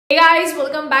Hey guys,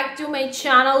 welcome back to my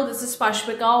channel. This is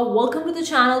Pashvika. Welcome to the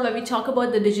channel where we talk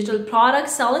about the digital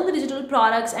products, selling the digital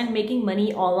products and making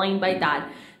money online by that.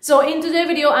 So in today's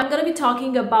video, I'm going to be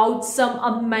talking about some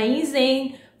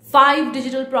amazing 5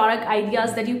 digital product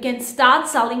ideas that you can start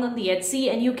selling on the Etsy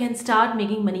and you can start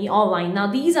making money online. Now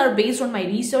these are based on my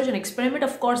research and experiment.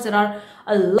 Of course, there are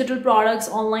a lot of digital products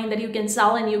online that you can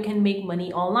sell and you can make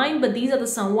money online, but these are the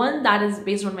someone that is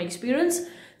based on my experience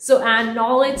and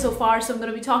knowledge so far. So I'm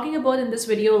going to be talking about in this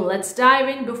video. Let's dive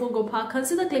in. Before go park,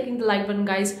 consider clicking the like button,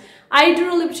 guys. I do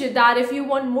really appreciate that. If you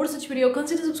want more such video,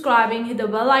 consider subscribing, hit the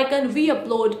bell icon. We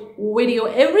upload video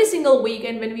every single week,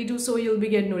 and when we do so, you'll be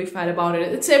getting notified about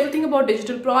it. It's everything about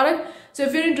digital product. So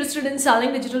if you're interested in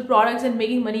selling digital products and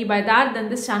making money by that, then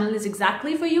this channel is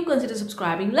exactly for you. Consider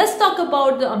subscribing. Let's talk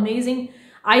about the amazing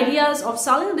ideas of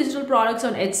selling digital products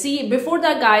on Etsy. Before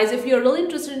that, guys, if you're really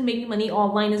interested in making money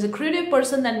online as a creative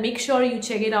person, then make sure you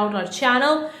check it out our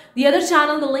channel. The other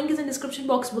channel, the link is in the description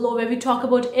box below, where we talk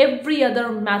about every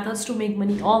other methods to make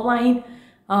money online.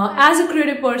 As a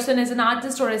creative person, as an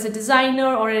artist or as a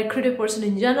designer or a creative person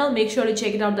in general, make sure to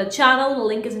check it out the channel. The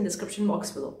link is in the description box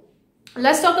below.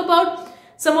 Let's talk about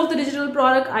some of the digital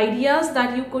product ideas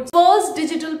that you could. First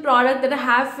digital product that I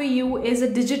have for you is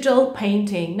a digital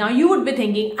painting. Now you would be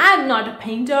thinking, I'm not a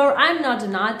painter, I'm not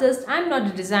an artist, I'm not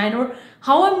a designer.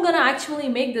 How I'm gonna actually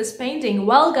make this painting?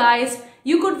 Well, guys,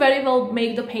 you could very well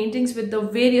make the paintings with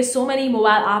the so many mobile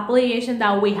applications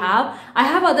that we have. I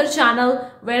have other channel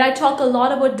where I talk a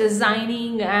lot about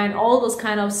designing and all those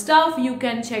kind of stuff. You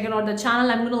can check it out the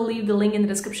channel. I'm going to leave the link in the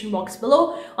description box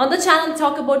below. On the channel, I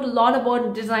talk about a lot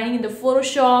about designing in the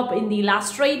Photoshop, in the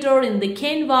Illustrator, in the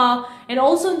Canva, and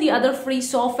also in the other free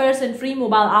softwares and free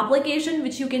mobile application,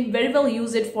 which you can very well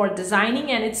use it for designing,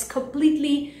 and it's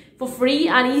completely for free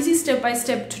and easy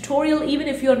step-by-step tutorial. Even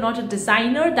if you're not a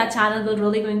designer, that channel will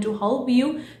really going to help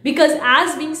you, because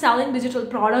as being selling digital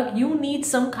product, you need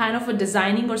some kind of a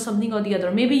designing or something or the other.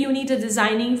 Maybe you need a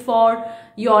designing for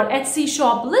your Etsy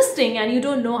shop listing and you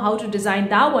don't know how to design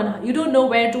that one. You don't know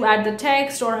where to add the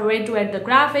text or where to add the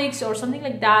graphics or something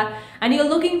like that, and you're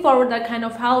looking forward that kind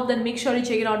of help, then make sure you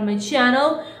check it out on my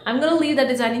channel. I'm going to leave the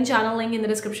designing channel link in the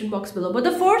description box below. But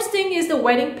the first thing is the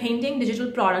wedding painting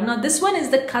digital product. Now this one is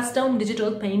the custom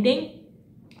digital painting.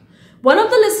 One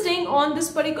of the listing on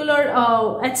this particular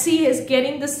Etsy is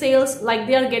getting the sales, like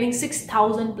they are getting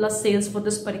 6,000 plus sales for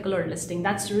this particular listing.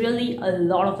 That's really a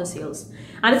lot of the sales,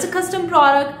 and it's a custom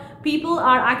product. People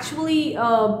are actually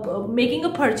making a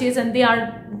purchase and they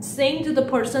are saying to the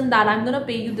person that I'm gonna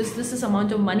pay you this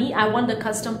amount of money. I want the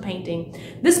custom painting.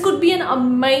 This could be an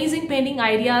amazing painting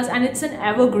ideas, and it's an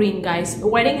evergreen, guys.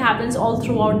 Wedding happens all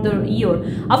throughout the year.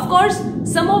 Of course,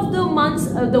 some of the months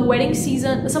the wedding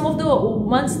season, some of the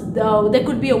months there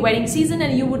could be a wedding season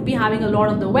and you would be having a lot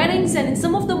of the weddings, and in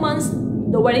some of the months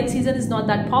the wedding season is not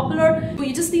that popular. So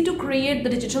you just need to create the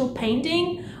digital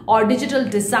painting or digital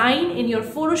design in your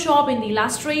Photoshop, in the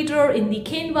Illustrator, in the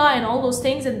Canva and all those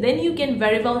things, and then you can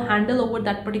very well handle over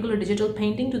that particular digital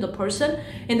painting to the person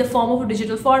in the form of a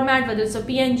digital format, whether it's a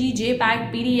PNG,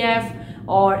 JPEG, PDF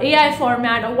or AI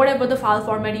format or whatever the file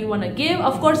format you want to give.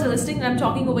 Of course, the listing that I'm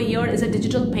talking over here is a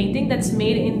digital painting that's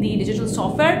made in the digital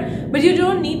software, but you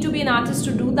don't need to be an artist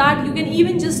to do that. You can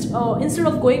even just instead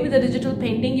of going with a digital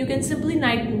painting, you can simply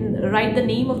write the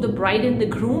name of the bride and the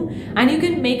groom, and you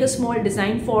can make a small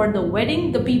design for the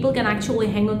wedding. The people can actually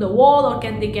hang on the wall, or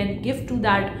they can give to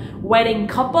that wedding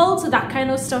couple. So that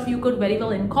kind of stuff you could very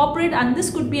well incorporate, and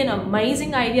this could be an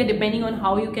amazing idea depending on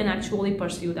how you can actually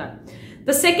pursue that.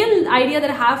 The second idea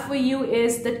that I have for you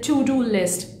is the to-do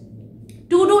list.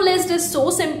 To-do list is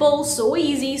so simple, so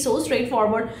easy, so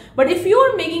straightforward. But if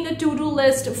you're making a to-do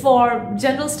list for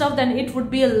general stuff, then it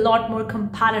would be a lot more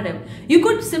competitive. You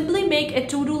could simply make a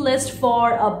to-do list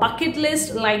for a bucket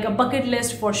list, like a bucket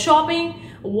list for shopping,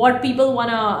 what people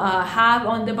want to have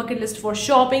on the bucket list for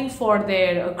shopping, for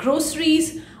their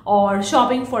groceries, or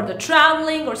shopping for the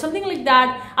traveling or something like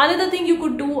that. Another thing, you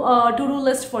could do a to-do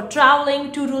list for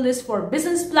traveling, to-do list for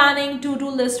business planning, to-do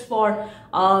list for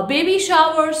baby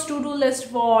showers, to-do list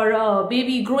for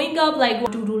baby growing up, like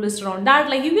to-do list around that.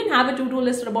 Like you can have a to-do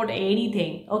list about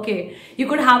anything. Okay, you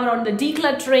could have around the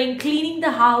decluttering, cleaning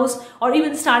the house, or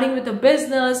even starting with a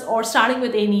business or starting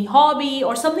with any hobby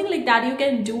or something like that. You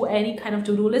can do any kind of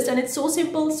to-do list, and it's so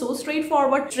simple, so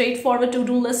straightforward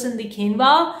to-do list in the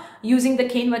Canva, using the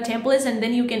Canva templates, and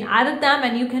then you can edit them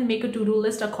and you can make a to-do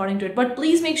list according to it. But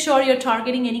please make sure you're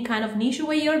targeting any kind of niche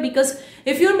over here, because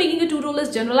if you're making a to-do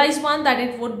list generalized one, that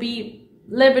it would be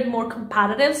a little bit more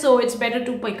competitive, so it's better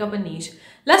to pick up a niche.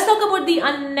 Let's talk about the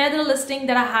another listing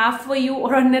that I have for you,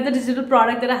 or another digital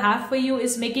product that I have for you,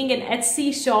 is making an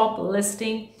Etsy shop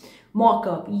listing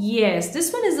mock-up. Yes,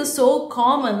 this one is so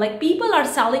common. Like, people are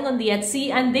selling on the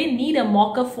Etsy and they need a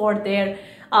mock-up for their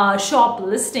shop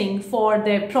listing, for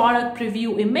their product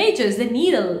preview images. They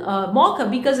need a mock-up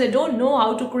because they don't know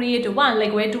how to create one,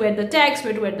 like where to add the text,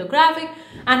 where to add the graphic,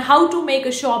 and how to make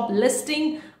a shop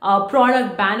listing,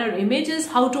 product banner images,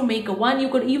 how to make a one. You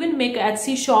could even make an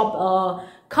Etsy shop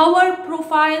cover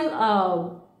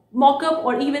profile mock-up,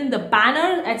 or even the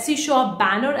banner, Etsy shop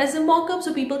banner as a mock-up,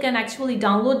 so people can actually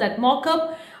download that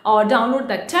mock-up or download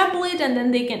that template, and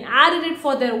then they can add it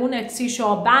for their own Etsy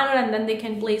shop banner, and then they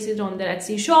can place it on their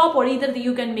Etsy shop, or either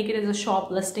you can make it as a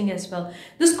shop listing as well.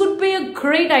 This could be a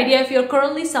great idea if you're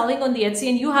currently selling on the Etsy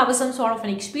and you have some sort of an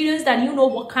experience that you know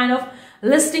what kind of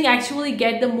listing actually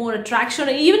get the more attraction.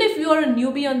 And even if you are a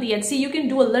newbie on the Etsy, you can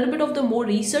do a little bit of the more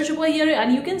research over here,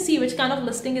 and you can see which kind of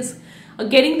listing is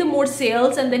getting the more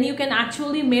sales, and then you can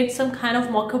actually make some kind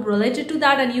of mock-up related to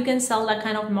that, and you can sell that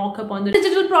kind of mock-up on the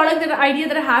digital product. That idea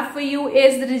that I have for you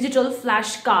is the digital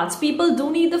flashcards. People do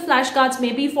need the flashcards,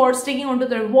 maybe for sticking onto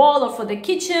their wall, or for the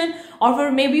kitchen, or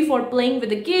for maybe for playing with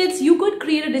the kids. You could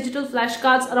create a digital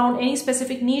flashcards around any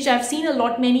specific niche. I've seen a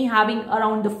lot many having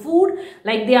around the food,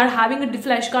 like they are having a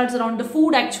flashcards around the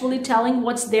food, actually telling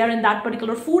what's there in that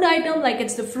particular food item, like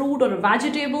it's the fruit or a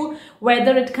vegetable,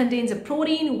 whether it contains a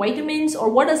protein, vitamins, or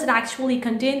what does it actually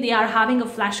contain. They are having a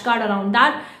flashcard around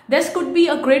that. This could be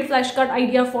a great flashcard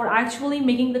idea for actually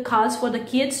making the cards for the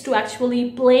kids to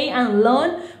actually play and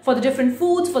learn for the different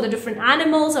foods, for the different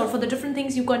animals, or for the different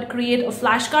things. You can create a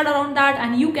flashcard around that,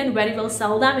 and you can very well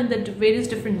sell them in the various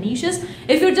different niches.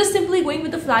 If you're just simply going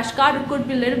with the flashcard, it could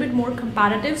be a little bit more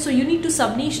competitive, so you need to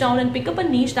sub niche down and pick up a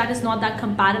niche that is not that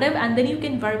competitive, and then you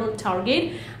can very well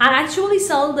target and actually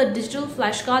sell the digital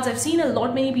flashcards. I've seen a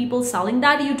lot many people selling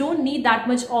that. You don't need that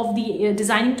much of the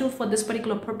designing tool for this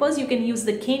particular purpose. You can use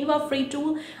the Canva free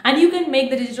tool, and you can make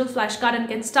the digital flashcard and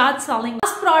can start selling.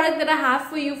 Last product that I have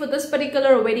for you for this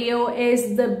particular video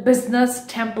is the business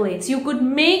templates. You could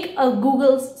make a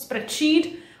Google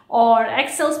spreadsheet or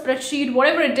Excel spreadsheet,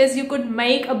 whatever it is. You could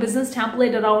make a business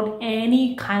template around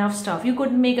any kind of stuff. You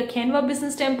could make a Canva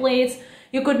business templates,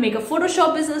 you could make a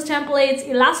Photoshop business templates,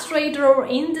 Illustrator,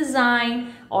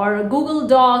 InDesign, or Google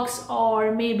Docs,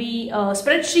 or maybe a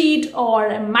spreadsheet, or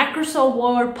a Microsoft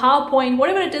Word, PowerPoint,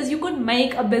 whatever it is. You could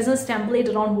make a business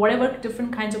template around whatever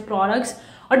different kinds of products,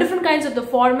 or different kinds of the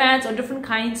formats, or different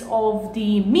kinds of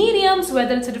the mediums,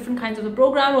 whether it's a different kinds of the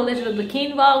program related to the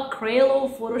Canva,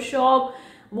 Trello, Photoshop,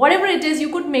 whatever it is. You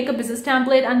could make a business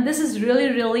template, and this is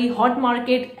really hot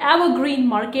market, evergreen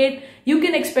market. You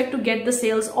can expect to get the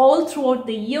sales all throughout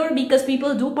the year, because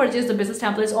people do purchase the business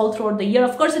templates all throughout the year.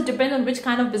 Of course, it depends on which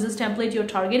kind of business template you're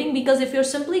targeting, because if you're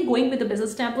simply going with the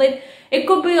business template, it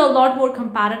could be a lot more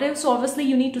competitive. So obviously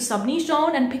you need to sub niche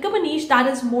down and pick up a niche that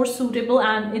is more suitable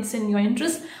and it's in your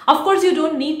interest. Of course, you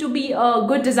don't need to be a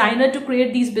good designer to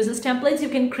create these business templates. You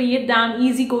can create them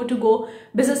easy, go to go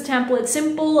business templates,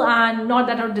 simple and not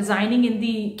that are designing in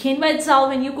the Canva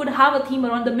itself. And you could have a theme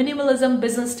around the minimalism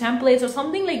business templates or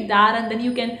something like that, and then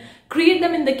you can create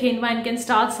them in the Canva and can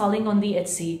start selling on the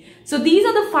Etsy. So these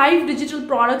are the 5 digital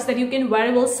products that you can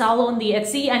very well sell on the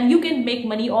Etsy, and you can make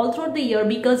money all throughout the year,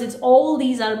 because it's all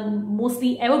these are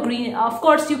mostly evergreen. Of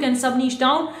course, you can sub niche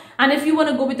down, and if you want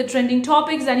to go with the trending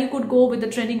topics, then you could go with the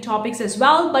trending topics as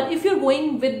well. But if you're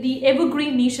going with the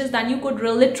evergreen niches, then you could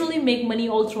literally make money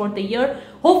all throughout the year.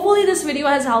 Hopefully this video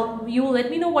has helped you. Let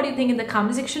me know what you think in the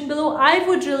comment section below. I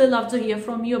would really love to hear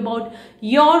from you about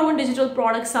your own digital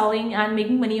product selling and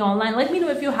making money online. Let me know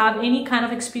if you have any kind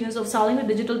of experience of selling a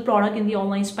digital product in the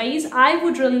online space. I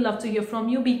would really love to hear from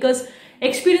you, because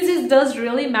experiences does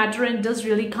really matter and does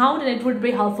really count, and it would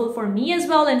be helpful for me as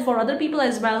well, and for other people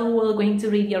as well who are going to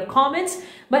read your comments.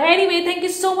 But anyway, thank you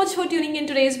so much for tuning in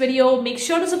today's video. Make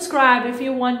sure to subscribe if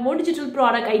you want more digital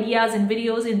product ideas and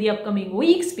videos in the upcoming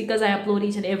weeks, because I upload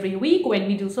each and every week. When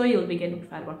we do so, you'll be getting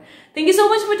notified about. Thank you so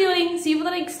much for tuning. See you for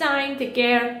the next time. Take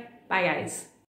care. Bye guys.